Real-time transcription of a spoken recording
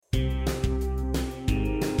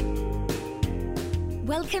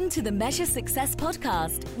Welcome to the Measure Success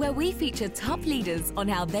podcast, where we feature top leaders on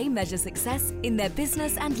how they measure success in their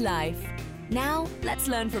business and life. Now, let's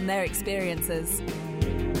learn from their experiences.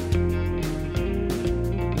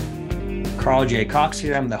 Carl J. Cox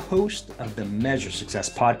here. I'm the host of the Measure Success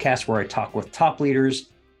podcast, where I talk with top leaders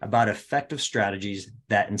about effective strategies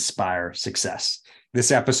that inspire success.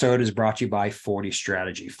 This episode is brought to you by 40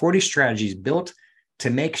 Strategy. 40 Strategy is built to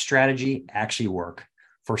make strategy actually work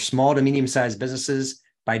for small to medium-sized businesses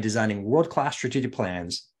by designing world-class strategic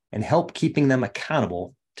plans and help keeping them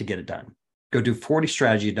accountable to get it done. Go to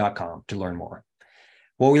 40strategy.com to learn more.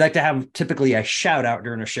 Well, we like to have typically a shout out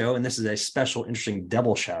during a show, and this is a special, interesting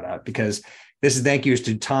double shout out because this is thank yous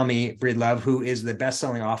to Tommy Breedlove, who is the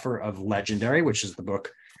best-selling author of Legendary, which is the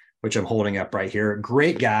book which I'm holding up right here.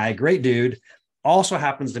 Great guy, great dude. Also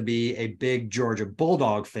happens to be a big Georgia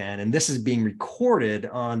Bulldog fan, and this is being recorded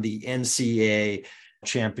on the NCAA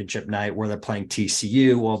championship night where they're playing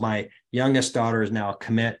TCU. Well, my youngest daughter is now a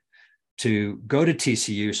commit to go to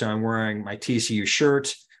TCU, so I'm wearing my TCU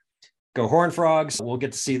shirt. Go Horned Frogs. We'll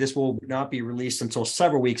get to see this. Will not be released until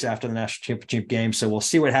several weeks after the national championship game, so we'll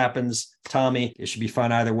see what happens. Tommy, it should be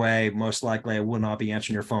fun either way. Most likely I will not be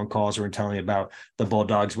answering your phone calls or telling you about the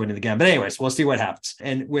Bulldogs winning the game, but anyways, we'll see what happens.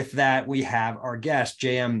 And with that, we have our guest,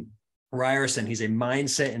 J.M. Ryerson. He's a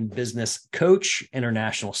mindset and business coach,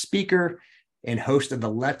 international speaker, and host of the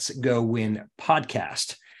Let's Go Win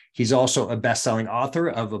podcast. He's also a best-selling author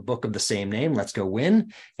of a book of the same name, Let's Go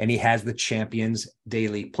Win, and he has the Champions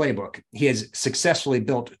Daily Playbook. He has successfully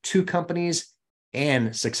built 2 companies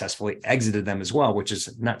and successfully exited them as well, which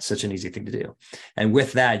is not such an easy thing to do. And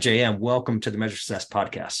with that, JM, welcome to the Measure Success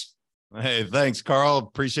podcast. Hey, thanks, Carl.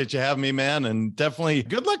 Appreciate you having me, man. And definitely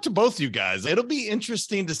good luck to both you guys. It'll be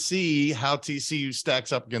interesting to see how TCU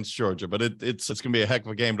stacks up against Georgia, but it's going to be a heck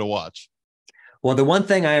of a game to watch. Well, the one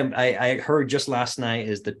thing I heard just last night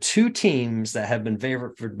is the 2 teams that have been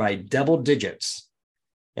favored by double digits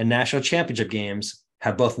in national championship games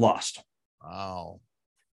have both lost. Wow.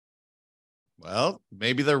 Well,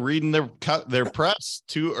 maybe they're reading their press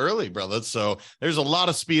too early, brother. So there's a lot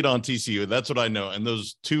of speed on TCU. That's what I know. And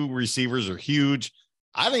those 2 receivers are huge.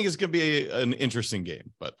 I think it's going to be an interesting game,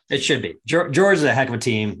 but it should be. Georgia's a heck of a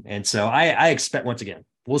team. And so I expect, once again,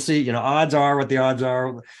 we'll see, odds are what the odds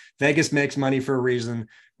are. Vegas makes money for a reason.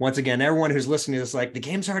 Once again, everyone who's listening to this, like, the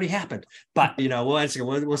game's already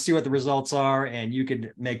we'll see what the results are, and you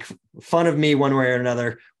could make fun of me one way or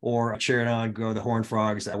another, or cheer it on, go the Horned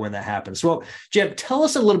Frogs when that happens. Well, Jim, tell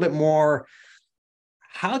us a little bit more.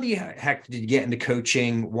 How the heck did you get into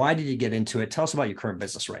coaching? Why did you get into it? Tell us about your current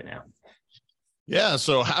business right now. Yeah.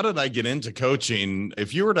 So how did I get into coaching?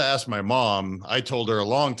 If you were to ask my mom, I told her a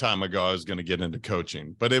long time ago I was going to get into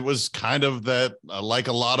coaching, but it was kind of that, like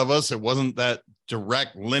a lot of us, it wasn't that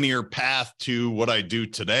direct linear path to what I do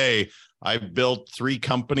today. I built 3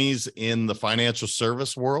 companies in the financial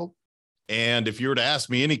service world. And if you were to ask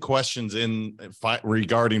me any questions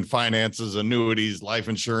regarding finances, annuities, life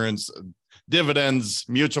insurance, dividends,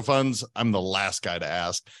 mutual funds, I'm the last guy to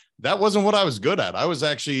ask. That wasn't what I was good at. I was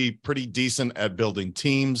actually pretty decent at building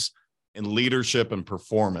teams and leadership and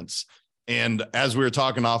performance. And as we were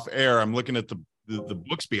talking off air, I'm looking at the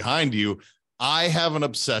books behind you. I have an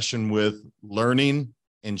obsession with learning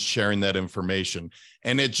and sharing that information.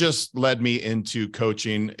 And it just led me into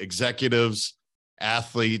coaching executives,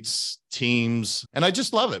 athletes, teams. And I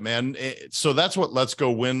just love it, man. So that's what Let's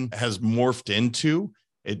Go Win has morphed into.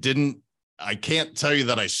 I can't tell you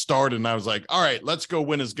that I started and I was like, all right, Let's Go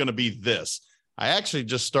Win is going to be this. I actually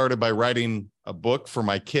just started by writing a book for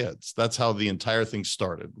my kids. That's how the entire thing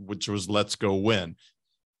started, which was Let's Go Win.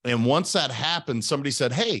 And once that happened, somebody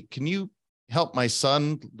said, hey, can you help my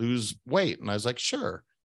son lose weight? And I was like, sure.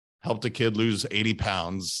 Helped a kid lose 80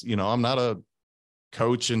 pounds. I'm not a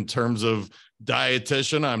coach in terms of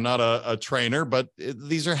dietitian. I'm not a trainer, but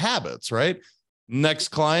these are habits, right? Next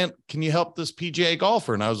client, can you help this PGA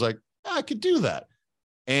golfer? And I was like, I could do that,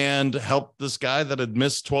 and help this guy that had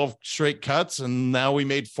missed 12 straight cuts. And now we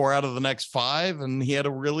made 4 out of the next 5. And he had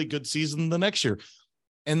a really good season the next year.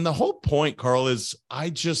 And the whole point, Carl, is I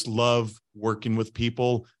just love working with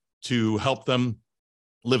people to help them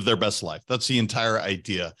live their best life. That's the entire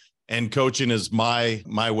idea. And coaching is my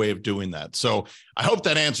way of doing that. So I hope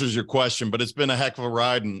that answers your question, but it's been a heck of a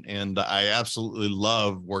ride. And I absolutely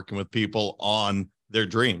love working with people on their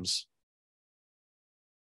dreams.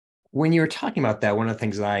 When you were talking about that, one of the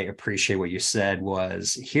things that I appreciate what you said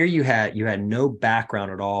was, here you had no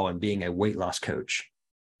background at all in being a weight loss coach,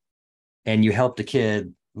 and you helped a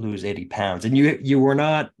kid lose 80 pounds, and you were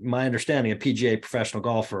not, my understanding, a PGA professional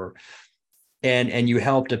golfer, and you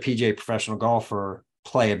helped a PGA professional golfer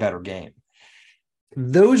play a better game.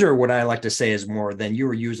 those are what I like to say is more than you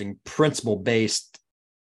were using principle-based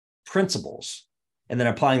principles and then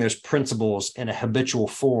applying those principles in a habitual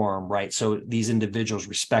form, right? So these individuals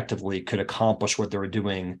respectively could accomplish what they were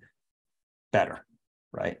doing better,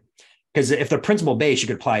 right? Because if they're principle-based, you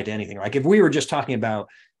could apply it to anything. Like if we were just talking about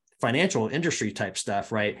financial industry type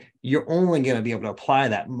stuff, right? You're only going to be able to apply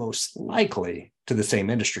that most likely to the same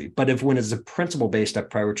industry. But if when it's a principle-based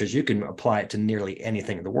approach, you can apply it to nearly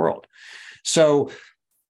anything in the world. So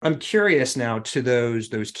I'm curious now to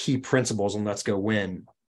those key principles, and let's go win.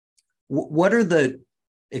 What are the,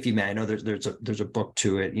 if you may, I know there's a book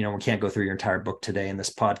to it. You know, we can't go through your entire book today in this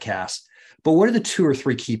podcast, but what are the 2 or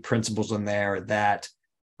 3 key principles in there that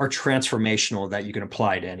are transformational that you can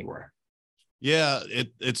apply to anywhere? Yeah,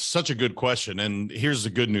 it's such a good question. And here's the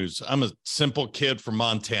good news. I'm a simple kid from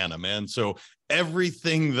Montana, man. So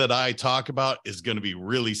everything that I talk about is going to be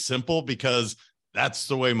really simple because that's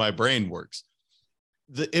the way my brain works.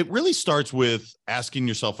 It really starts with asking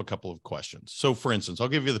yourself a couple of questions. So for instance, I'll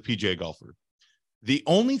give you the PGA golfer. The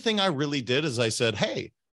only thing I really did is I said,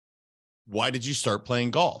 hey, why did you start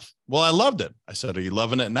playing golf? Well, I loved it. I said, are you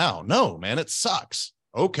loving it now? No, man, it sucks.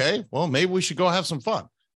 Okay, well, maybe we should go have some fun.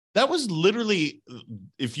 That was literally,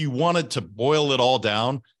 if you wanted to boil it all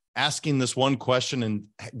down, asking this one question and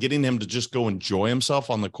getting him to just go enjoy himself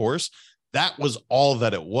on the course. That was all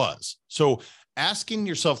that it was. So asking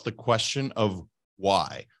yourself the question of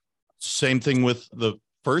why. Same thing with the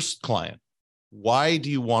first client. Why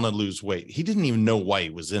do you want to lose weight? He didn't even know why he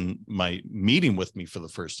was in my meeting with me for the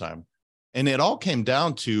first time. And it all came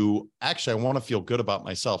down to, actually, I want to feel good about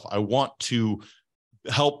myself. I want to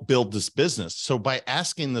help build this business. So by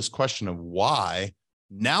asking this question of why,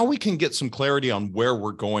 now we can get some clarity on where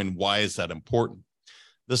we're going. Why is that important?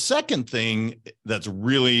 The second thing that's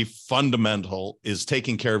really fundamental is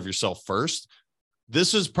taking care of yourself first.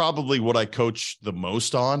 This is probably what I coach the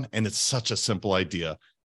most on, and it's such a simple idea.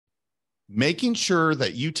 Making sure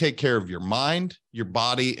that you take care of your mind, your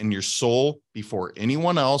body, and your soul before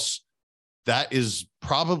anyone else. That is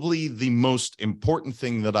probably the most important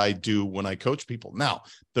thing that I do when I coach people. Now,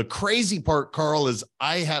 the crazy part, Carl, is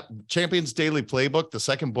I have Champions Daily Playbook, the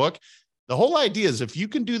second book. The whole idea is if you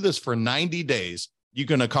can do this for 90 days, you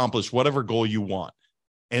can accomplish whatever goal you want.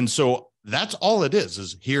 And so that's all it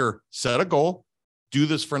is here, set a goal, do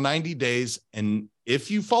this for 90 days. And if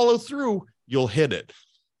you follow through, you'll hit it.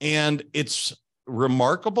 And it's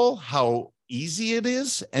remarkable how easy it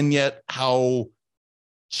is, and yet how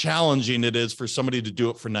challenging it is for somebody to do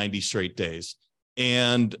it for 90 straight days.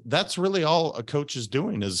 And that's really all a coach is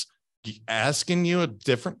doing, is asking you a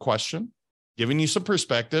different question, giving you some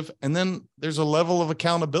perspective, and then there's a level of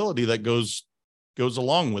accountability that goes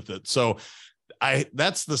along with it. So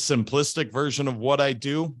that's the simplistic version of what I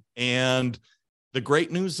do. And the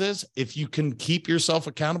great news is, if you can keep yourself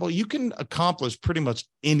accountable, you can accomplish pretty much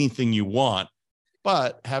anything you want.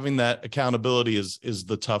 But having that accountability is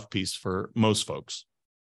the tough piece for most folks.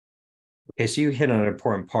 Okay, so you hit on an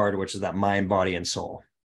important part, which is that mind, body, and soul,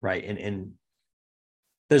 right? And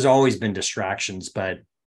there's always been distractions, but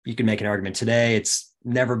you can make an argument today. It's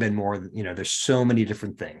never been more, there's so many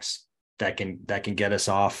different things that can get us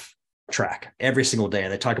off track every single day.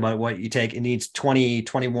 And they talk about what you take. It needs 20,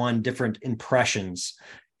 21 different impressions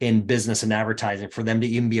in business and advertising for them to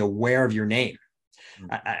even be aware of your name.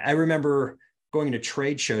 Mm-hmm. I remember going to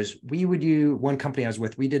trade shows. We would do, one company I was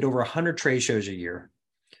with, we did over 100 trade shows a year.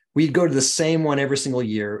 We'd go to the same one every single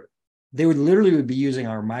year. They would literally be using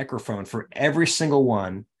our microphone for every single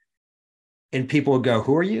one. And people would go,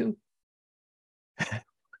 who are you?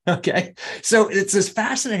 Okay. So it's this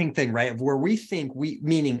fascinating thing, right? Of where we think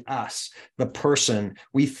meaning us, the person,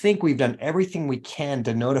 we think we've done everything we can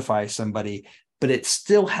to notify somebody, but it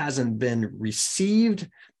still hasn't been received,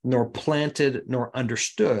 nor planted, nor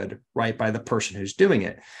understood, right, by the person who's doing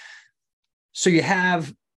it. So you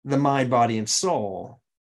have the mind, body, and soul,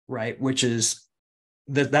 right? Which is,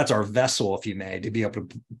 that's our vessel, if you may, to be able to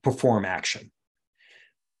perform action.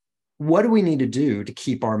 What do we need to do to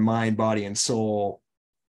keep our mind, body, and soul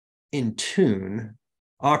in tune,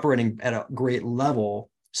 operating at a great level,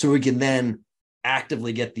 so we can then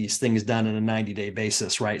actively get these things done on a 90-day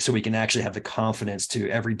basis, right? So we can actually have the confidence to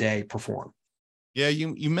every day perform. Yeah,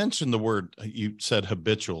 you mentioned the word, you said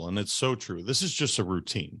habitual, and it's so true. This is just a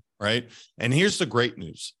routine, right? And here's the great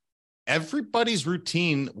news. Everybody's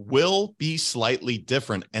routine will be slightly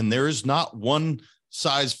different, and there is not one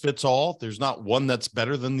size fits all. There's not one that's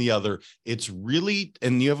better than the other. It's really,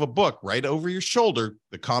 and you have a book right over your shoulder,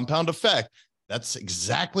 The Compound Effect. That's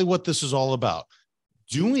exactly what this is all about.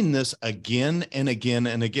 Doing this again and again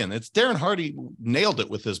and again. It's Darren Hardy nailed it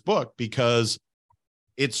with this book, because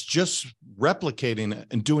It's just replicating it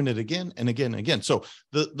and doing it again and again and again. So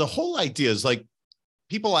the whole idea is like,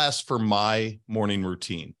 people ask for my morning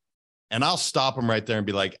routine, and I'll stop them right there and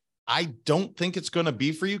be like, I don't think it's going to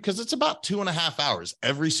be for you, because it's about 2.5 hours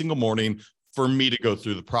every single morning for me to go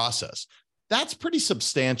through the process. That's pretty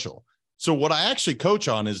substantial. So what I actually coach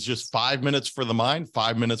on is just 5 minutes for the mind,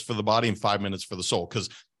 5 minutes for the body, and 5 minutes for the soul, because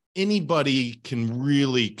anybody can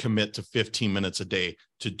really commit to 15 minutes a day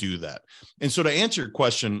to do that. And so to answer your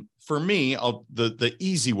question, for me, the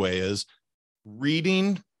easy way is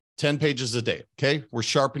reading 10 pages a day. Okay. We're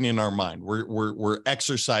sharpening our mind. We're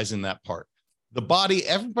exercising that part. The body,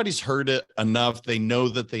 everybody's heard it enough. They know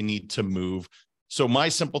that they need to move. So my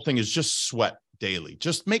simple thing is just sweat daily.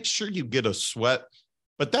 Just make sure you get a sweat,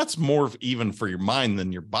 but that's more even for your mind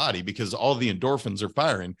than your body, because all the endorphins are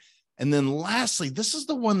firing. And then lastly, this is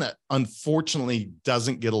the one that unfortunately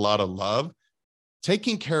doesn't get a lot of love,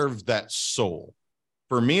 taking care of that soul.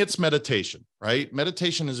 For me, it's meditation, right?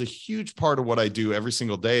 Meditation is a huge part of what I do every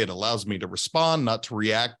single day. It allows me to respond, not to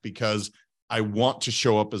react, because I want to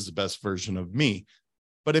show up as the best version of me.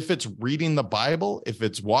 But if it's reading the Bible, if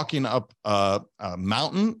it's walking up a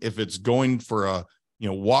mountain, if it's going for a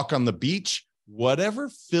walk on the beach, whatever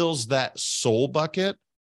fills that soul bucket,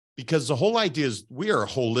 because the whole idea is we are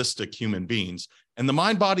holistic human beings, and the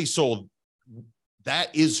mind, body, soul,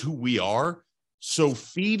 that is who we are. So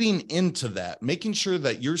feeding into that, making sure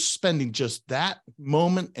that you're spending just that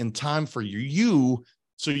moment and time for you,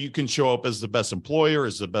 so you can show up as the best employer,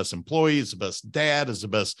 as the best employee, as the best dad, as the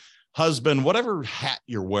best husband, whatever hat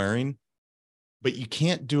you're wearing. But you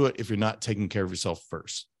can't do it if you're not taking care of yourself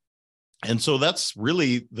first. And so that's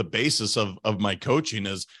really the basis of my coaching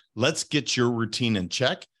is, let's get your routine in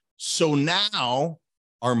check. So now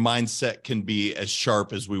our mindset can be as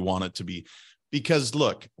sharp as we want it to be. Because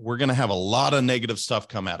look, we're going to have a lot of negative stuff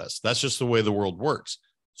come at us. That's just the way the world works.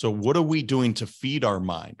 So what are we doing to feed our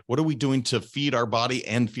mind? What are we doing to feed our body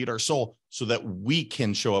and feed our soul so that we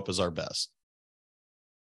can show up as our best?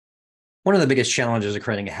 One of the biggest challenges of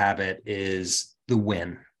creating a habit is the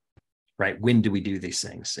when, right? When do we do these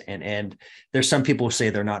things? And there's some people who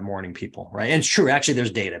say they're not morning people, right? And it's true. Actually,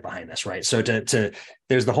 there's data behind this, right? So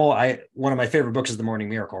there's the whole, one of my favorite books is The Morning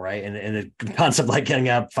Miracle, right? And the concept like getting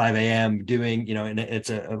up 5 a.m. doing, and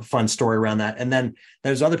it's a fun story around that. And then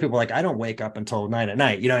there's other people like, I don't wake up until 9 at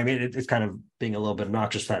night. I mean, it's kind of being a little bit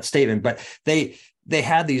obnoxious for that statement, but they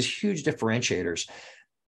had these huge differentiators.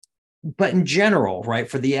 But in general, right,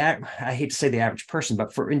 I hate to say the average person,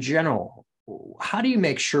 but in general, how do you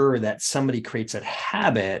make sure that somebody creates a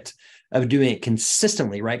habit of doing it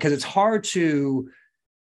consistently, right? Because it's hard to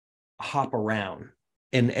hop around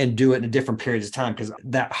and do it in different periods of time, because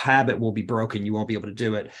that habit will be broken. You won't be able to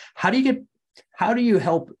do it. How do you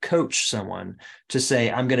help coach someone to say,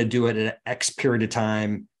 I'm going to do it at X period of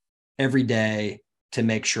time every day to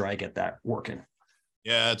make sure I get that working?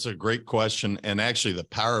 Yeah, it's a great question. And actually, The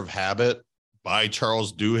Power of Habit by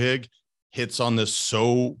Charles Duhigg hits on this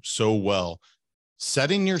so well.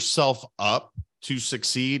 Setting yourself up to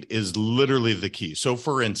succeed is literally the key. So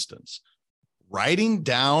for instance, writing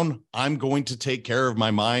down, I'm going to take care of my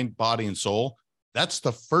mind, body, and soul. That's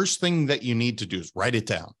the first thing that you need to do, is write it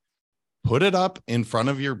down. Put it up in front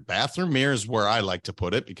of your bathroom mirror is where I like to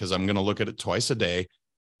put it, because I'm going to look at it twice a day.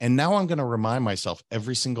 And now I'm going to remind myself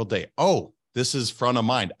every single day, oh, this is front of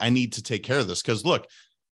mind. I need to take care of this. Because look,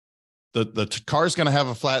 the car's going to have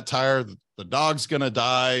a flat tire. The dog's going to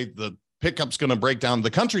die. The pickup's going to break down.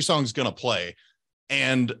 The country song's going to play.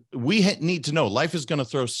 And we need to know life is going to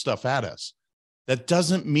throw stuff at us. That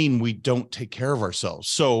doesn't mean we don't take care of ourselves.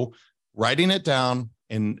 So writing it down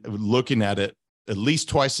and looking at it at least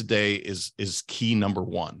twice a day is key number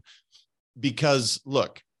one. Because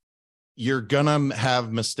look, you're going to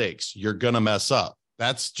have mistakes. You're going to mess up.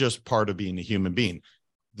 That's just part of being a human being.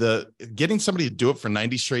 Getting somebody to do it for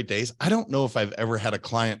 90 straight days, I don't know if I've ever had a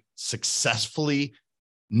client successfully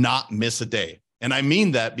not miss a day. And I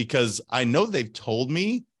mean that because I know they've told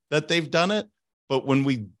me that they've done it, but when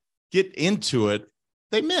we get into it,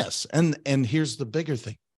 they miss. And here's the bigger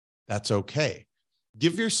thing. That's okay.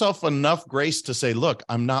 Give yourself enough grace to say, look,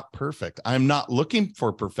 I'm not perfect. I'm not looking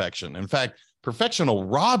for perfection. In fact, perfection will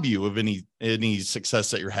rob you of any success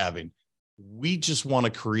that you're having. We just want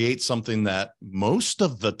to create something that most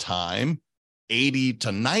of the time, 80 to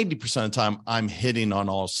 90% of the time, I'm hitting on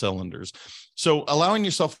all cylinders. So allowing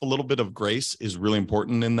yourself a little bit of grace is really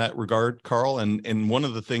important in that regard, Carl. And one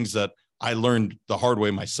of the things that I learned the hard way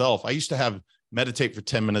myself, I used to meditate for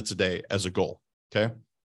 10 minutes a day as a goal. Okay.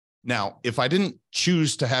 Now, if I didn't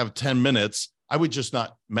choose to have 10 minutes, I would just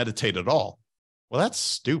not meditate at all. Well, that's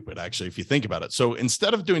stupid, actually, if you think about it. So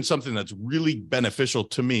instead of doing something that's really beneficial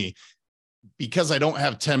to me, because I don't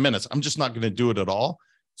have 10 minutes, I'm just not going to do it at all.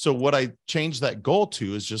 So what I changed that goal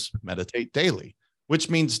to is just meditate daily, which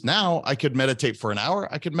means now I could meditate for an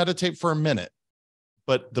hour. I could meditate for a minute.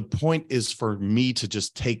 But the point is for me to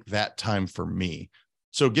just take that time for me.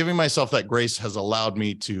 So giving myself that grace has allowed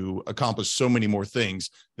me to accomplish so many more things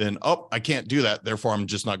than, oh, I can't do that, therefore I'm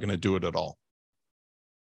just not going to do it at all.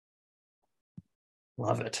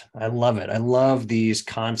 Love it. I love it. I love these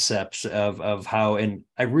concepts of how, and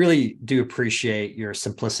I really do appreciate your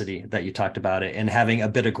simplicity that you talked about it and having a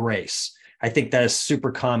bit of grace. I think that is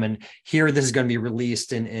super common here. This is going to be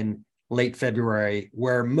released in late February,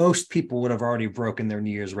 where most people would have already broken their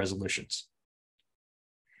New Year's resolutions.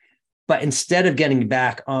 But instead of getting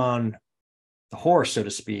back on the horse, so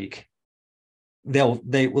to speak, they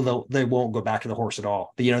won't go back to the horse at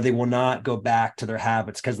all. They will not go back to their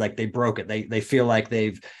habits because like they broke it. They feel like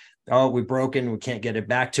we've broken, we can't get it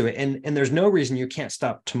back to it. And there's no reason you can't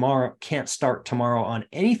start tomorrow on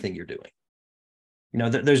anything you're doing.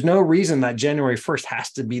 There's no reason that January 1st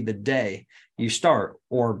has to be the day you start,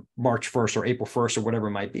 or March 1st or April 1st or whatever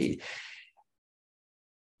it might be.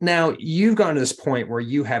 Now, you've gotten to this point where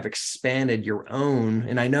you have expanded your own,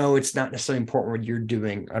 and I know it's not necessarily important what you're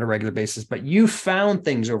doing on a regular basis, but you found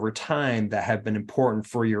things over time that have been important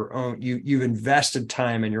for your own. You've invested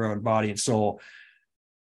time in your own body and soul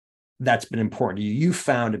that's been important to you. You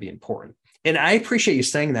found to be important. And I appreciate you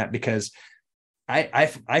saying that, because I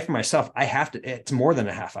for myself, I have to, it's more than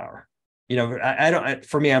a half hour.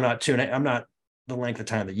 For me, I'm not the length of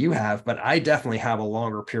time that you have, but I definitely have a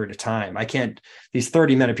longer period of time. I can't, these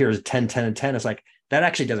 30-minute periods of 10, 10, and 10, it's like, that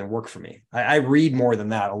actually doesn't work for me. I read more than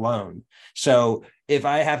that alone. So if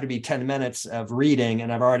I have to be 10 minutes of reading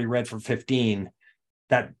and I've already read for 15,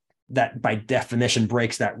 that by definition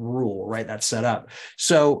breaks that rule, right? That's set up.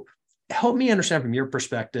 So help me understand from your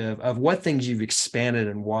perspective of what things you've expanded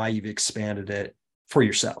and why you've expanded it for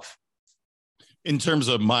yourself. In terms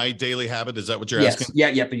of my daily habit, is that what you're asking?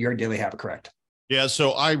 Yeah, but your daily habit, correct. Yeah,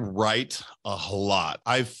 so I write a lot.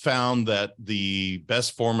 I've found that the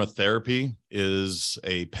best form of therapy is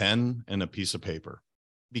a pen and a piece of paper,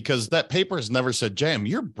 because that paper has never said, Jam,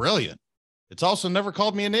 you're brilliant. It's also never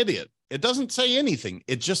called me an idiot. It doesn't say anything.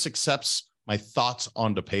 It just accepts my thoughts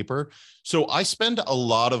onto paper. So I spend a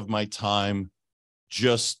lot of my time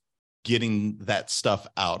just getting that stuff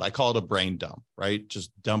out. I call it a brain dump, right?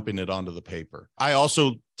 Just dumping it onto the paper. I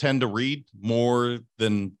also tend to read more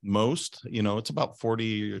than most. It's about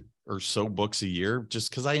 40 or so books a year, just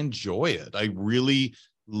because I enjoy it. I really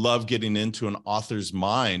love getting into an author's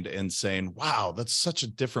mind and saying, wow, that's such a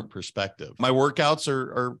different perspective. My workouts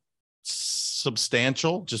are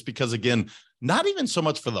substantial, just because, again, not even so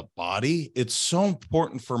much for the body. It's so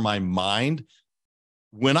important for my mind.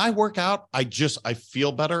 When I work out, I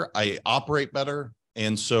feel better. I operate better.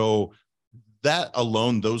 And so that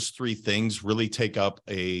alone, those three things really take up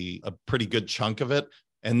a pretty good chunk of it.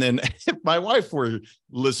 And then if my wife were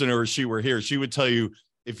listening, or she were here, she would tell you,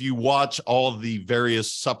 if you watch all the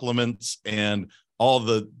various supplements and all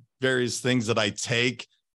the various things that I take,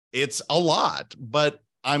 it's a lot, but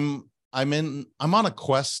I'm on a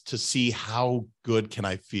quest to see how good can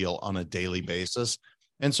I feel on a daily basis.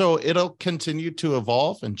 And so it'll continue to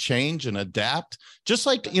evolve and change and adapt. Just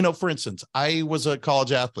like, for instance, I was a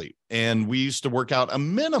college athlete and we used to work out a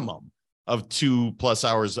minimum of 2+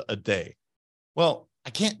 hours a day. Well,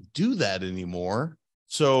 I can't do that anymore.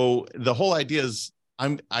 So the whole idea is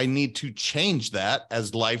I need to change that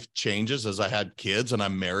as life changes, as I had kids and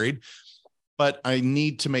I'm married, but I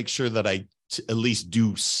need to make sure that I at least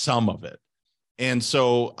do some of it. And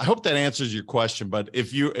so I hope that answers your question. But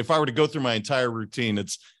if I were to go through my entire routine,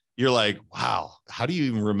 you're like, wow, how do you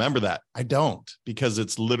even remember that? I don't, because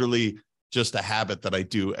it's literally just a habit that I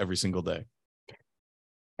do every single day.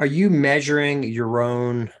 Are you measuring your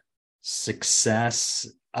own success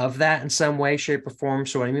of that in some way, shape, or form?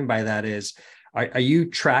 So what I mean by that is, are you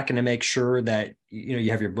tracking to make sure that, you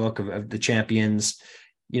have your book of the champions,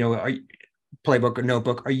 playbook or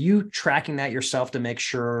notebook, are you tracking that yourself to make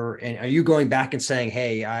sure, and are you going back and saying,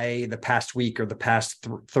 hey, the past week or the past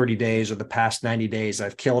 30 days or the past 90 days,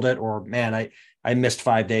 I've killed it, or man, I missed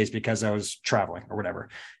 5 days because I was traveling or whatever?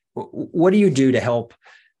 What do you do to help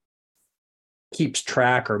keeps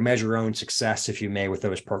track or measure your own success, if you may, with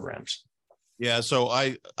those programs? Yeah, so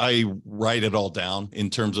I write it all down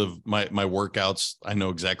in terms of my workouts. I know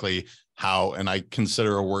exactly how, and I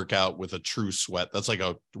consider a workout with a true sweat. That's like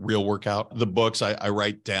a real workout. The books I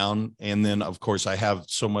write down. And then, of course, I have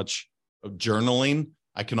so much of journaling.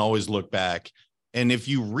 I can always look back. And if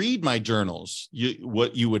you read my journals,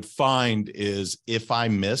 what you would find is if I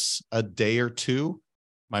miss a day or two,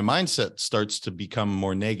 my mindset starts to become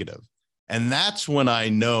more negative. And that's when I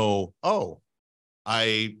know, oh,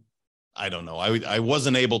 I don't know. I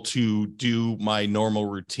wasn't able to do my normal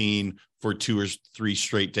routine for 2 or 3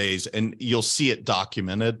 straight days, and you'll see it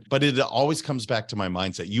documented, but it always comes back to my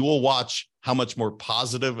mindset. You will watch how much more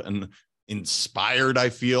positive and inspired I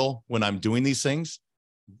feel when I'm doing these things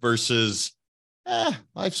versus,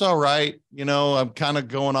 life's all right. You know, I'm kind of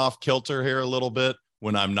going off kilter here a little bit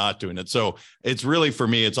when I'm not doing it. So it's really, for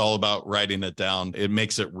me, it's all about writing it down. It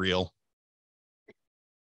makes it real.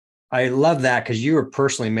 I love that because you are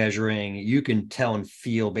personally measuring, you can tell and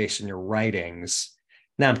feel based on your writings.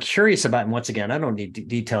 Now, I'm curious about, and once again, I don't need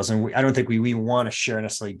details, and I don't think we want to share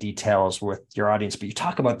necessarily details with your audience, but you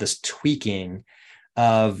talk about this tweaking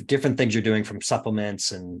of different things you're doing from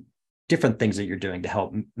supplements and different things that you're doing to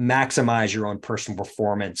help maximize your own personal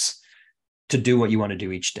performance, to do what you want to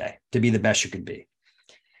do each day, to be the best you could be.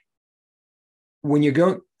 When you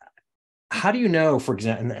go, how do you know, for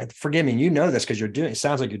example, and forgive me, you know this because you're doing, it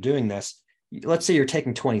sounds like you're doing this. Let's say you're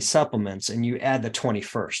taking 20 supplements and you add the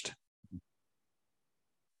 21st.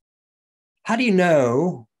 How do you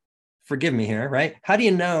know, forgive me here, right? How do you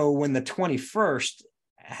know when the 21st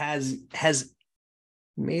has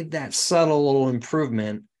made that subtle little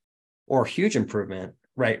improvement or huge improvement,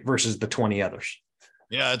 right, versus the 20 others?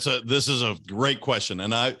 Yeah, this is a great question.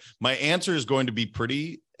 And my answer is going to be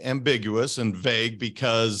pretty ambiguous and vague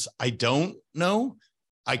because I don't know.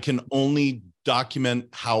 I can only document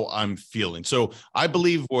how I'm feeling. So I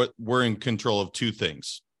believe we're in control of two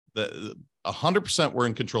things. 100% we're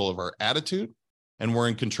in control of our attitude and we're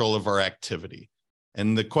in control of our activity.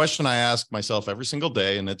 And the question I ask myself every single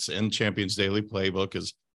day, and it's in Champions Daily Playbook,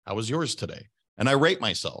 is how was yours today? And I rate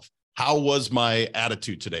myself. How was my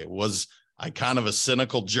attitude today? Was I kind of a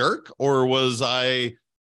cynical jerk, or was I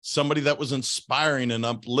somebody that was inspiring and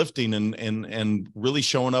uplifting and really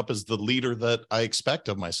showing up as the leader that I expect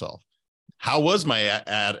of myself? How was my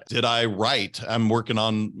ad? Did I write? I'm working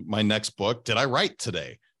on my next book. Did I write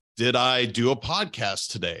today? Did I do a podcast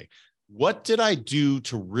today? What did I do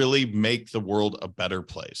to really make the world a better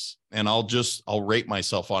place? And I'll rate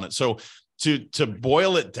myself on it. So to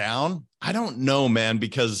boil it down, I don't know, man,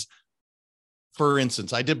 because for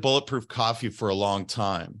instance, I did bulletproof coffee for a long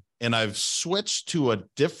time, and I've switched to a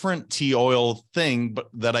different tea oil thing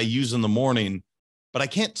that I use in the morning, but I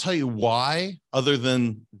can't tell you why, other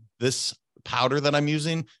than this powder that I'm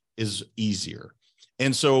using is easier.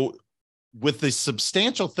 And so with the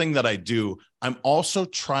substantial thing that I do, I'm also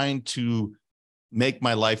trying to make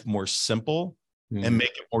my life more simple and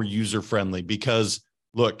make it more user-friendly, because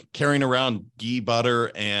look, carrying around ghee butter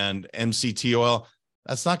and MCT oil,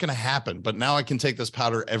 that's not going to happen. But now I can take this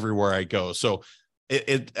powder everywhere I go. So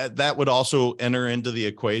it that would also enter into the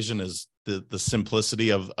equation as the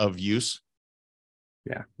simplicity of use.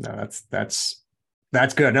 Yeah, no, that's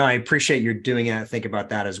good. No, I appreciate you doing it. Think about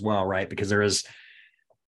that as well, right? Because there is,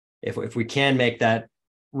 if we can make that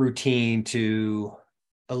routine to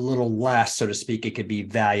a little less, so to speak, it could be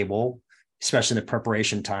valuable, especially in the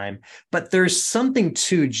preparation time. But there's something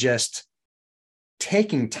to just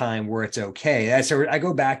taking time where it's okay. So I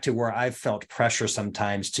go back to where I've felt pressure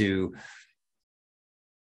sometimes to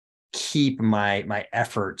keep my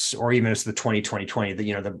efforts, or even it's the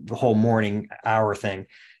 20-20-20, the whole morning hour thing.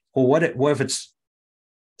 Well, what if it's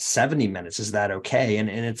 70 minutes? Is that okay? And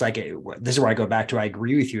it's like, this is where I go back to, I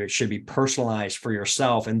agree with you. It should be personalized for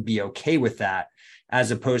yourself and be okay with that,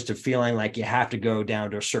 as opposed to feeling like you have to go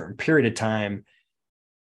down to a certain period of time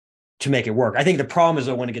to make it work. I think the problem is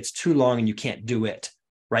that when it gets too long and you can't do it,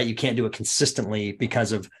 right? You can't do it consistently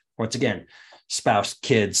because of, once again, spouse,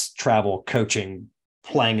 kids, travel, coaching,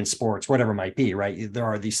 playing in sports, whatever it might be, right? There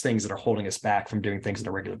are these things that are holding us back from doing things on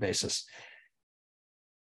a regular basis.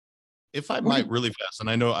 If I might really fast, and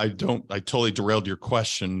I know I totally derailed your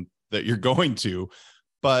question that you're going to,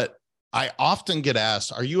 but I often get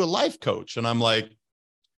asked, are you a life coach? And I'm like,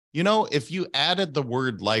 if you added the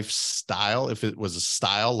word lifestyle, if it was a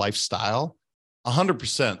style, lifestyle,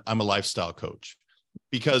 100%, I'm a lifestyle coach.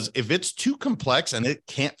 Because if it's too complex and it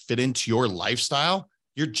can't fit into your lifestyle,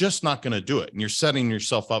 you're just not going to do it. And you're setting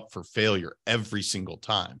yourself up for failure every single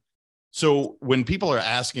time. So when people are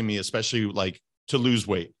asking me, especially like to lose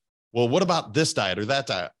weight, well, what about this diet or that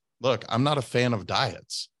diet? Look, I'm not a fan of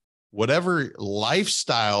diets. Whatever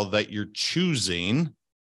lifestyle that you're choosing,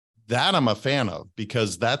 that I'm a fan of,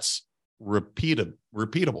 because that's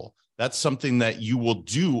repeatable. That's something that you will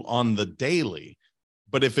do on the daily.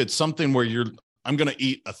 But if it's something where I'm going to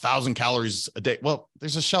eat 1,000 calories a day, well,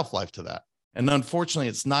 there's a shelf life to that. And unfortunately,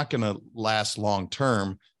 it's not going to last long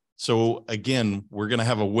term. So again, we're going to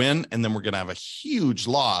have a win and then we're going to have a huge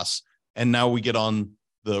loss. And now we get on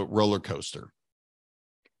the roller coaster.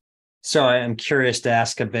 So I'm curious to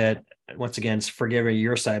ask a bit, once again, forgiving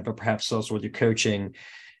your side, but perhaps also with your coaching.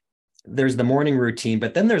 There's the morning routine,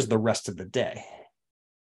 but then there's the rest of the day,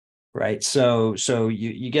 right? So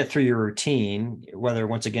you get through your routine, whether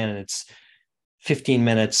once again, it's 15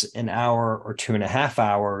 minutes, an hour, or 2.5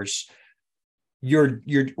 hours, we're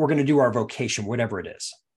going to do our vocation, whatever it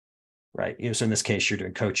is, right? So in this case, you're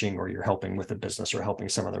doing coaching or you're helping with a business or helping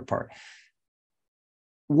some other part.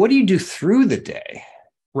 What do you do through the day?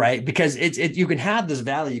 Right. Because you can have this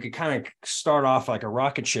valley, you could kind of start off like a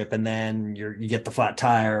rocket ship and then you get the flat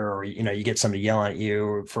tire, or, you get somebody yelling at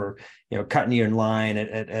you for, cutting you in line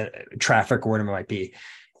at traffic or whatever it might be.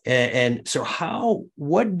 And so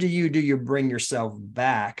what do? You bring yourself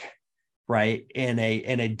back, right, in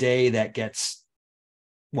a day that gets,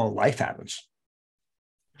 life happens.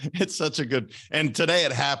 It's such a good, and today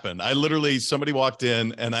it happened. Somebody walked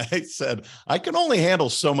in and I said, I can only handle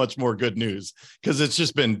so much more good news because it's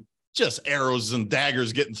just been arrows and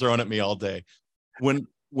daggers getting thrown at me all day. When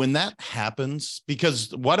that happens,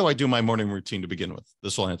 because why do I do my morning routine to begin with?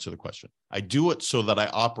 This will answer the question. I do it so that I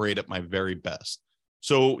operate at my very best.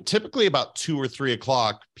 So typically about 2 or 3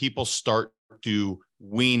 o'clock, people start to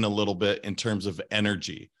wean a little bit in terms of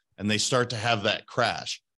energy and they start to have that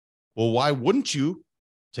crash. Well, why wouldn't you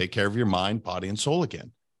take care of your mind, body, and soul again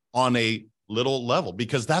on a little level?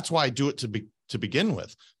 Because that's why I do it to begin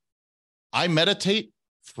with. I meditate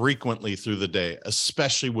frequently through the day,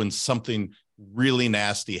 especially when something really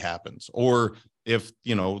nasty happens. Or if,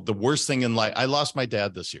 the worst thing in life, I lost my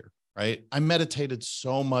dad this year, right? I meditated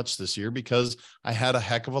so much this year because I had a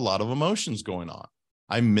heck of a lot of emotions going on.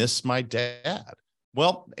 I miss my dad.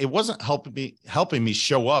 Well, it wasn't helping me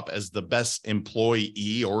show up as the best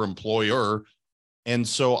employee or employer. And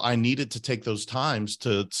so I needed to take those times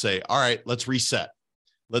to say, all right, let's reset.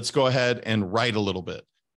 Let's go ahead and write a little bit.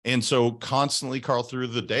 And so constantly, Carl, through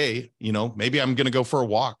the day, maybe I'm going to go for a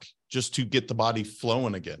walk just to get the body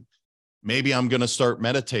flowing again. Maybe I'm going to start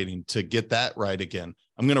meditating to get that right again.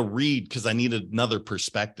 I'm going to read because I need another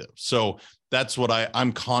perspective. So that's what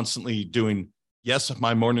I'm constantly doing. Yes,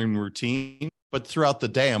 my morning routine, but throughout the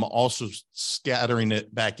day, I'm also scattering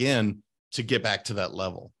it back in to get back to that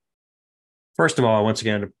level. First of all, once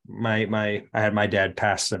again, I had my dad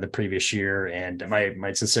pass the previous year, and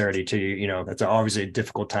my sincerity to you. That's obviously a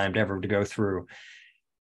difficult time to go through.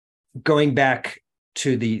 Going back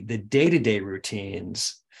to the day-to-day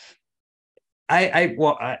routines, I'm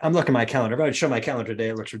looking at my calendar. If I would show my calendar today,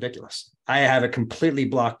 it looks ridiculous. I have it completely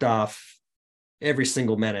blocked off every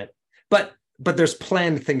single minute, but there's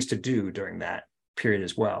planned things to do during that period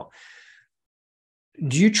as well.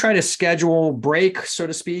 Do you try to schedule break, so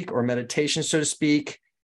to speak, or meditation, so to speak?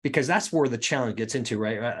 Because that's where the challenge gets into,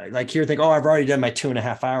 right? Like you think, I've already done my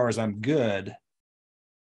 2.5 hours, I'm good.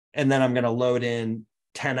 And then I'm going to load in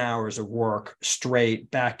 10 hours of work straight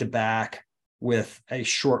back to back with a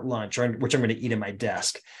short lunch, which I'm going to eat at my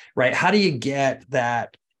desk, right? How do you get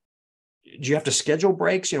that? Do you have to schedule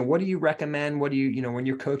breaks? What do you recommend? What do you, when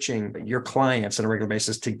you're coaching your clients on a regular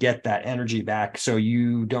basis to get that energy back so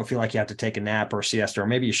you don't feel like you have to take a nap or a siesta, or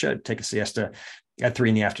maybe you should take a siesta at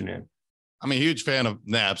 3 p.m? I'm a huge fan of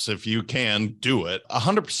naps. If you can do it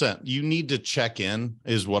 100%, you need to check in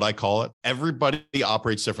is what I call it. Everybody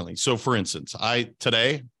operates differently. So for instance,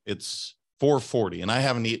 today it's 4:40 and I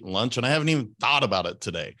haven't eaten lunch and I haven't even thought about it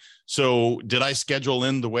today. So did I schedule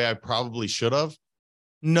in the way I probably should have?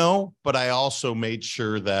 No, but I also made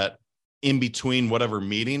sure that in between whatever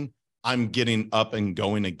meeting, I'm getting up and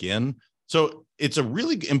going again. So it's a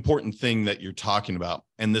really important thing that you're talking about.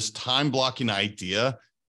 And this time blocking idea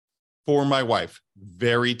for my wife,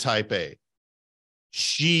 very type A.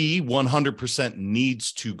 She 100%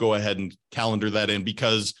 needs to go ahead and calendar that in,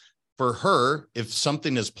 because for her, if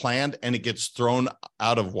something is planned and it gets thrown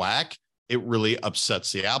out of whack, it really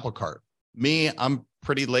upsets the apple cart. Me, I'm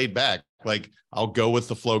pretty laid back. Like I'll go with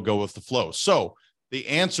the flow. So the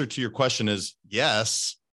answer to your question is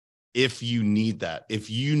yes, if you need that. If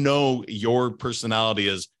your personality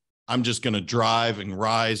is, I'm just going to drive and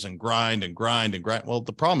rise and grind and grind and grind. Well,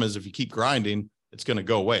 the problem is if you keep grinding, it's going to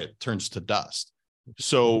go away. It turns to dust.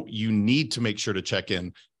 So you need to make sure to check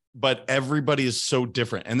in, but everybody is so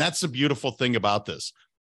different. And that's the beautiful thing about this.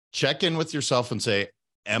 Check in with yourself and say,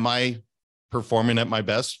 am I performing at my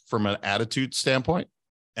best from an attitude standpoint?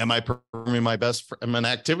 Am I performing my best from an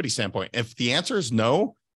activity standpoint? If the answer is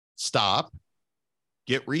no, stop,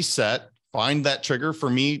 get reset, find that trigger. For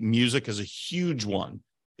me, music is a huge one.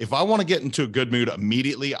 If I want to get into a good mood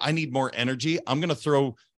immediately, I need more energy. I'm going to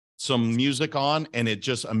throw some music on and it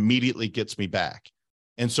just immediately gets me back.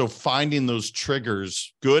 And so finding those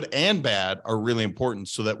triggers, good and bad, are really important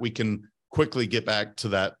so that we can quickly get back to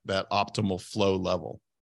that optimal flow level.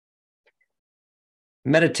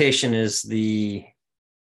 Meditation is I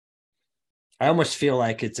almost feel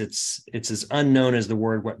like it's as unknown as the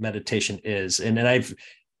word what meditation is. And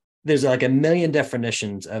there's like a million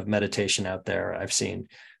definitions of meditation out there I've seen.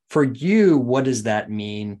 For you, what does that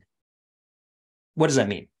mean? What does that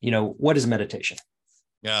mean? What is meditation?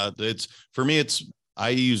 Yeah, for me, I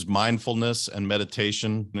use mindfulness and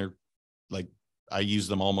meditation. They're like, I use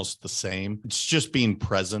them almost the same. It's just being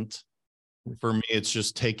present. For me, it's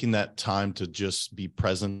just taking that time to just be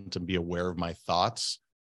present and be aware of my thoughts.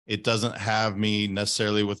 It doesn't have me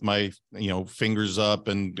necessarily with my, fingers up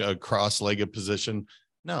and a cross-legged position.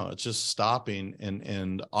 No, it's just stopping.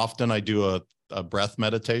 And often I do a breath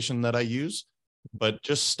meditation that I use, but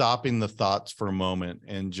just stopping the thoughts for a moment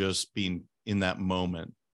and just being in that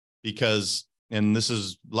moment. Because, and this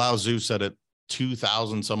is Lao Tzu said it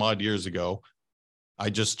 2,000 some odd years ago, I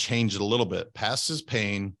just changed it a little bit. Past is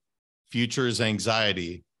pain, future is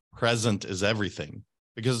anxiety, present is everything.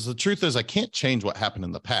 Because the truth is, I can't change what happened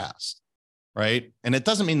in the past, right? And it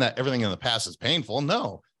doesn't mean that everything in the past is painful.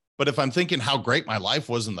 No. But if I'm thinking how great my life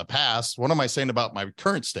was in the past, what am I saying about my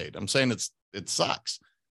current state? I'm saying it sucks.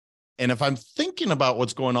 And if I'm thinking about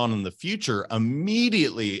what's going on in the future,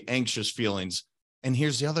 immediately anxious feelings. And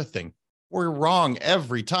here's the other thing. We're wrong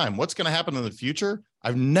every time. What's going to happen in the future?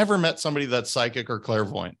 I've never met somebody that's psychic or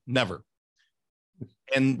clairvoyant. Never.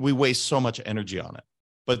 And we waste so much energy on it.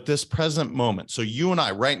 But this present moment, so you and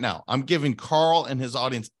I right now, I'm giving Carl and his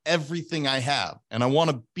audience everything I have, and I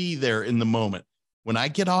want to be there in the moment. When I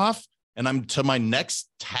get off and I'm to my next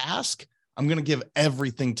task, I'm going to give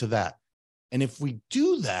everything to that. And if we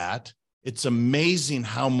do that, it's amazing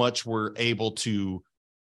how much we're able to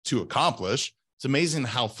accomplish. It's amazing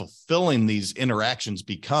how fulfilling these interactions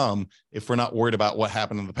become if we're not worried about what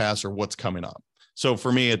happened in the past or what's coming up. So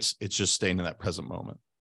for me, it's just staying in that present moment.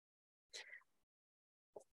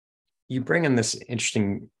 You bring in this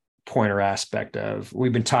interesting point or aspect of,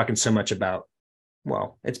 we've been talking so much about,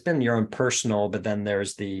 well, it's been your own personal, but then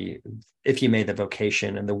there's if you made the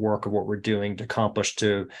vocation and the work of what we're doing to accomplish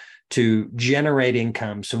to generate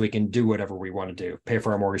income so we can do whatever we want to do, pay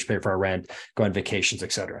for our mortgage, pay for our rent, go on vacations,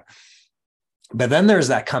 etc. But then there's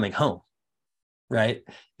that coming home, right?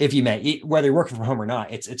 If you may, whether you're working from home or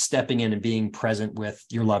not, it's stepping in and being present with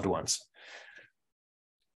your loved ones.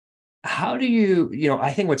 How do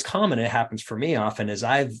I think what's common, it happens for me often, is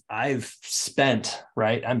I've spent,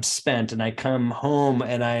 right? I'm spent and I come home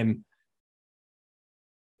and I'm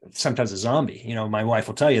sometimes a zombie. My wife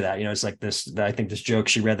will tell you that, it's like this, I think this joke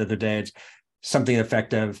she read the other day, it's something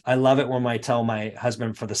effective. I love it when I tell my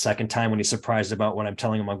husband for the second time when he's surprised about what I'm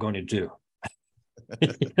telling him I'm going to do.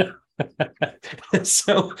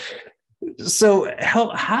 So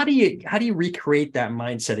how do you recreate that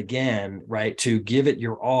mindset again, right? To give it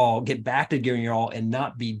your all, get back to giving your all and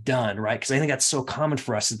not be done, right? Because I think that's so common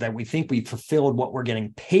for us, is that we think we fulfilled what we're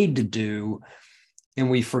getting paid to do, and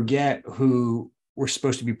we forget who we're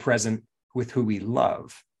supposed to be present with, who we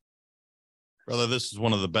love. Brother, this is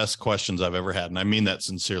one of the best questions I've ever had, and I mean that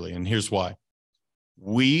sincerely, and here's why.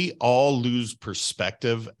 We all lose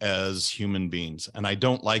perspective as human beings, and I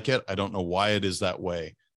don't like it. I don't know why it is that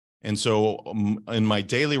way. And so in my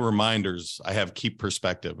daily reminders, I have keep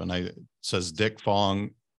perspective, and it says Dick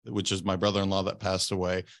Fong, which is my brother-in-law that passed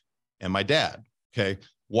away, and my dad. Okay.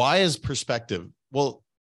 Why is perspective? Well,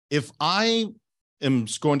 if I am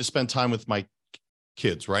going to spend time with my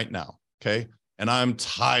kids right now, okay, and I'm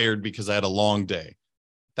tired because I had a long day,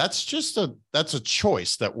 that's a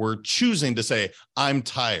choice that we're choosing to say, I'm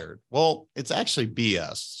tired. Well, it's actually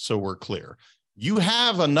BS. So we're clear. You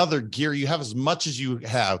have another gear. You have as much as you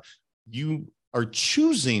have. You are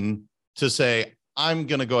choosing to say, I'm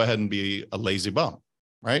going to go ahead and be a lazy bum,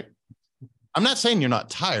 right? I'm not saying you're not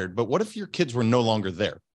tired, but what if your kids were no longer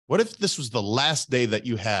there? What if this was the last day that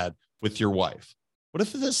you had with your wife? What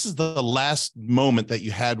if this is the last moment that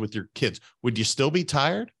you had with your kids? Would you still be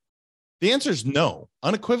tired? The answer is no.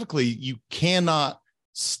 Unequivocally, you cannot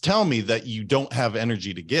tell me that you don't have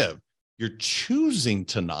energy to give. You're choosing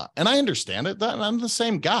to not. And I understand it. I'm the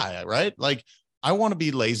same guy, right? Like, I want to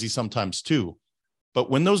be lazy sometimes too.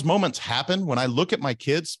 But when those moments happen, when I look at my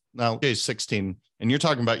kids, now Jay's 16, and you're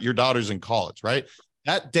talking about your daughter's in college, right?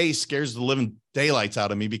 That day scares the living daylights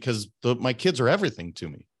out of me because my kids are everything to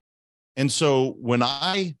me. And so when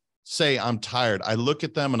I say I'm tired, I look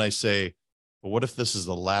at them and I say, well, what if this is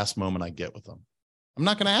the last moment I get with them? I'm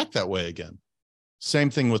not going to act that way again. Same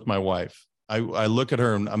thing with my wife. I look at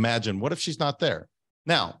her and imagine, what if she's not there?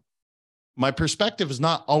 Now, my perspective is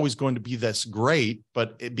not always going to be this great,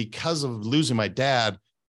 but because of losing my dad,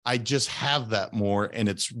 I just have that more, and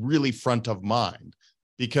it's really front of mind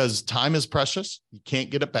because time is precious. You can't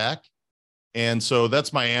get it back. And so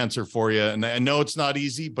that's my answer for you. And I know it's not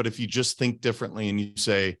easy, but if you just think differently and you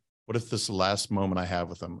say, what if this is the last moment I have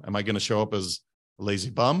with him? Am I going to show up as a lazy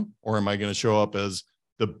bum, or am I going to show up as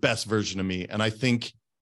the best version of me? And I think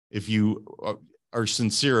if you are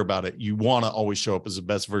sincere about it, you want to always show up as the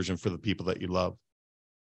best version for the people that you love.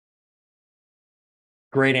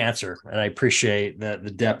 Great answer. And I appreciate the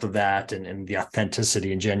depth of that and the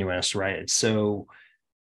authenticity and genuineness, right? It's so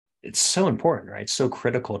important, right? It's so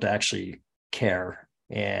critical to actually care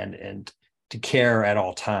and to care at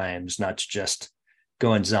all times, not to just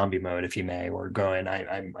go in zombie mode, if you may, or go in,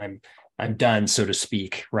 I'm done, so to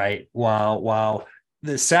speak, right? While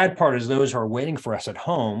the sad part is those who are waiting for us at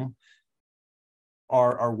home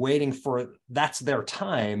are waiting for, that's their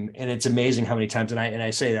time. And it's amazing how many times, and I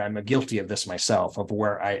say that I'm guilty of this myself, of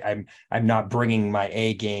where I'm not bringing my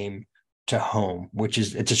A game to home, which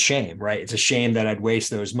is, it's a shame, right? It's a shame that I'd waste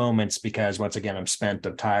those moments because once again, I'm spent,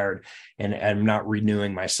 I'm tired, and I'm not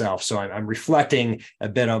renewing myself. So I'm reflecting a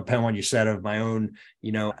bit upon what you said of my own,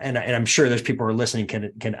 and I'm sure there's people who are listening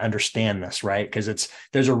can understand this, right? Because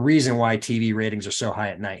there's a reason why TV ratings are so high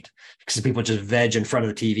at night, because people just veg in front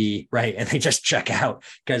of the TV, right? And they just check out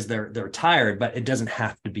because they're tired, but it doesn't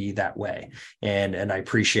have to be that way. And I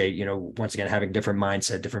appreciate, once again, having different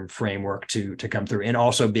mindset, different framework to come through, and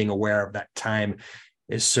also being aware of that time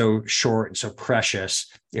is so short and so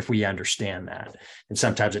precious if we understand that. And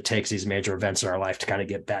sometimes it takes these major events in our life to kind of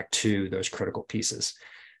get back to those critical pieces.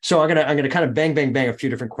 So I'm gonna kind of bang a few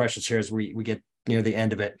different questions here as we get near the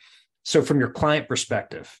end of it. So from your client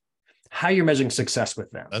perspective, how you're measuring success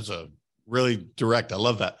with them? That's a really direct. I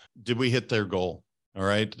love that. Did we hit their goal? All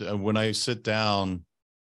right. When I sit down,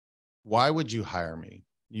 why would you hire me?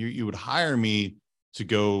 You would hire me to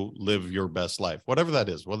go live your best life, whatever that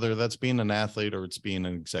is, whether that's being an athlete or it's being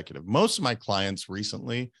an executive. Most of my clients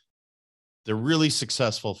recently, they're really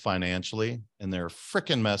successful financially, and they're a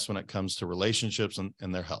freaking mess when it comes to relationships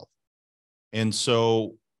and their health. And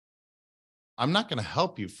so I'm not going to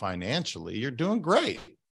help you financially. You're doing great,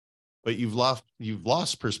 but you've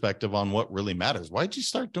lost perspective on what really matters. Why'd you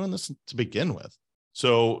start doing this to begin with?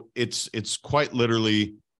 So it's quite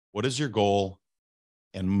literally, what is your goal?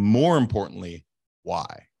 And more importantly,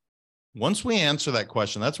 why? Once we answer that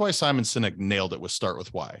question, that's why Simon Sinek nailed it with start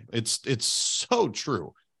with why. It's so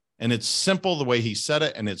true. And it's simple the way he said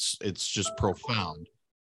it. And it's just profound.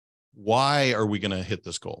 Why are we going to hit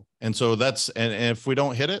this goal? And so and if we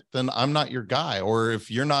don't hit it, then I'm not your guy. Or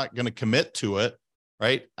if you're not going to commit to it,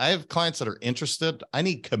 right? I have clients that are interested. I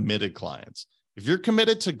need committed clients. If you're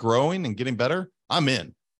committed to growing and getting better, I'm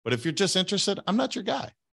in. But if you're just interested, I'm not your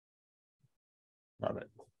guy. Love it.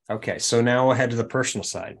 Okay. So now we'll head to the personal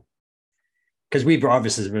side, because we've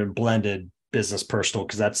obviously been blended business, personal,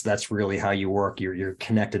 because that's really how you work. You're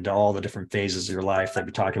connected to all the different phases of your life that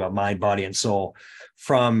we talked about, mind, body, and soul.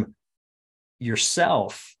 From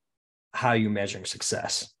yourself, how are you measuring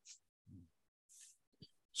success?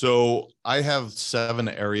 So I have 7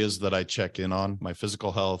 areas that I check in on: my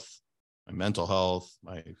physical health, my mental health,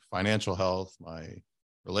 my financial health, my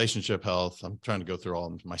relationship health. I'm trying to go through all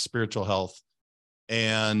of them, my spiritual health.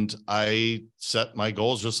 And I set my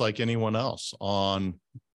goals just like anyone else on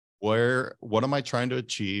what am I trying to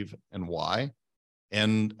achieve and why?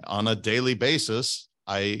 And on a daily basis,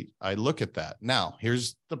 I look at that. Now,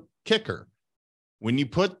 here's the kicker. When you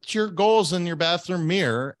put your goals in your bathroom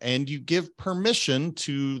mirror and you give permission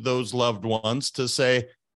to those loved ones to say,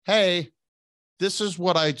 hey, this is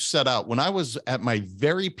what I set out. When I was at my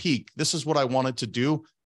very peak, this is what I wanted to do.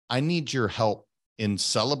 I need your help in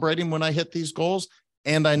celebrating when I hit these goals.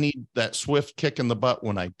 And I need that swift kick in the butt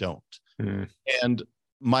when I don't. And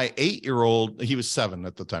my 8-year-old, he was 7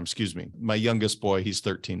 at the time, excuse me. My youngest boy, he's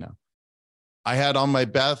 13 now. I had on my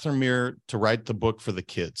bathroom mirror to write the book for the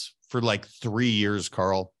kids for like 3 years,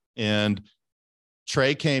 Carl. And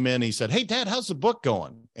Trey came in, he said, hey, Dad, how's the book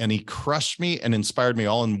going? And he crushed me and inspired me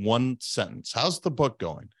all in one sentence. How's the book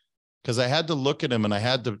going? Because I had to look at him and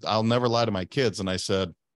I'll never lie to my kids. And I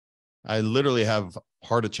said, I literally have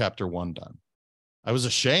part of chapter 1 done. I was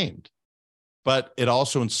ashamed, but it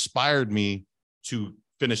also inspired me to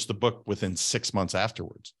finish the book within 6 months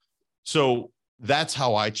afterwards. So that's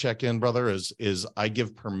how I check in, brother, is I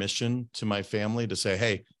give permission to my family to say,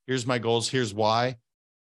 hey, here's my goals. Here's why.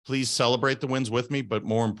 Please celebrate the wins with me. But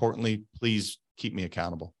more importantly, please keep me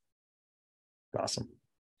accountable. Awesome.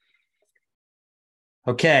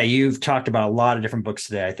 Okay, you've talked about a lot of different books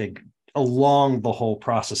today, I think, along the whole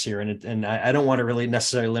process here. And I don't want to really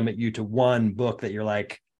necessarily limit you to one book that you're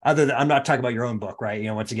like, other than, I'm not talking about your own book, right?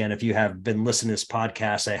 Once again, if you have been listening to this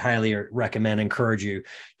podcast, I highly encourage you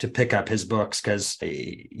to pick up his books, because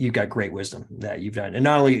you've got great wisdom that you've done. And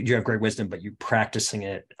not only do you have great wisdom, but you're practicing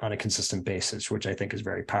it on a consistent basis, which I think is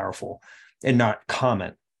very powerful and not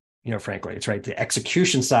common. Frankly, it's right. The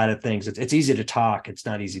execution side of things, it's easy to talk. It's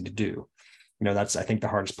not easy to do. That's, I think, the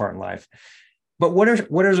hardest part in life. But what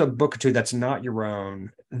is a book or two that's not your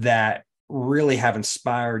own that really have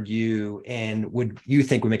inspired you and would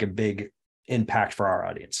make a big impact for our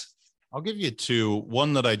audience? I'll give you two.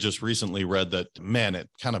 One that I just recently read that, man, it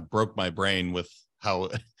kind of broke my brain with how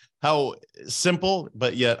simple,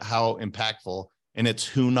 but yet how impactful. And it's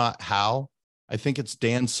Who Not How. I think it's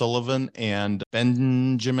Dan Sullivan and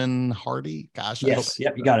Benjamin Hardy. Gosh. Yes.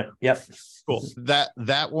 Yep. You got it. Yep. Cool.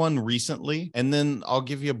 That one recently. And then I'll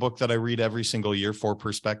give you a book that I read every single year for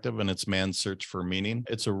perspective, and it's Man's Search for Meaning.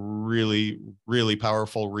 It's a really, really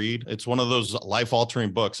powerful read. It's one of those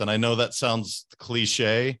life-altering books. And I know that sounds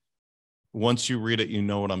cliche. Once you read it, you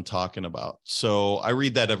know what I'm talking about. So I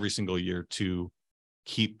read that every single year to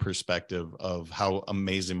keep perspective of how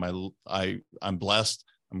amazing I'm blessed.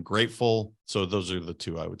 I'm grateful. So those are the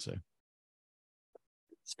two I would say.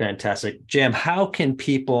 It's fantastic. Jam, how can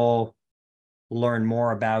people learn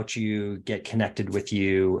more about you, get connected with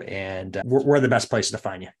you, and where are the best places to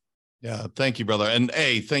find you? Yeah, thank you, brother. And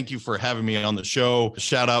hey, thank you for having me on the show.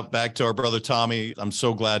 Shout out back to our brother, Tommy. I'm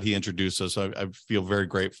so glad he introduced us. I feel very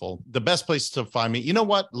grateful. The best place to find me, you know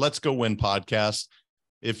what? Let's Go Win podcast.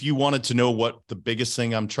 If you wanted to know what the biggest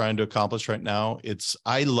thing I'm trying to accomplish right now,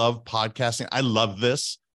 I love podcasting. I love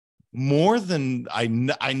this more than I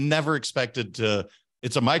never expected to.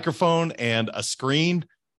 It's a microphone and a screen.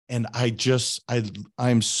 And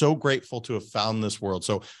I'm so grateful to have found this world.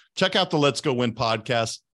 So check out the Let's Go Win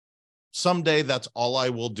podcast. Someday that's all I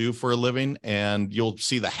will do for a living. And you'll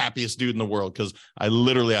see the happiest dude in the world, because I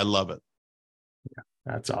love it. Yeah,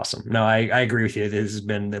 that's awesome. No, I agree with you. This has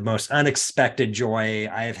been the most unexpected joy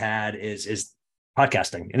I've had is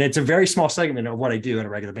podcasting. And it's a very small segment of what I do on a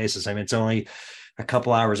regular basis. I mean, it's only a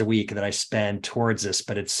couple hours a week that I spend towards this,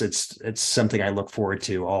 but it's something I look forward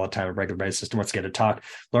to all the time on a regular basis. And once again, to talk,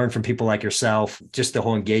 learn from people like yourself, just the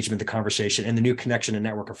whole engagement, the conversation, and the new connection and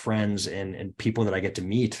network of friends and people that I get to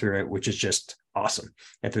meet through it, which is just awesome.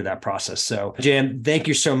 And through that process. So Jam, thank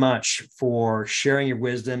you so much for sharing your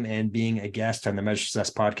wisdom and being a guest on the Measure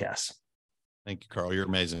Success podcast. Thank you, Carl. You're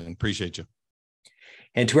amazing. Appreciate you.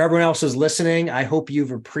 And to everyone else who's listening, I hope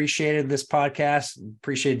you've appreciated this podcast,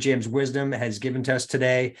 appreciate Jam's wisdom has given to us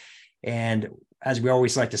today. And as we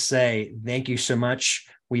always like to say, thank you so much.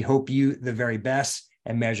 We hope you the very best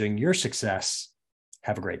and measuring your success.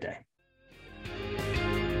 Have a great day.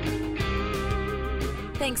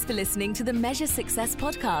 Thanks for listening to the Measure Success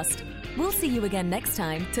podcast. We'll see you again next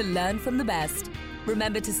time to learn from the best.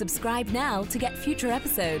 Remember to subscribe now to get future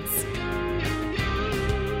episodes.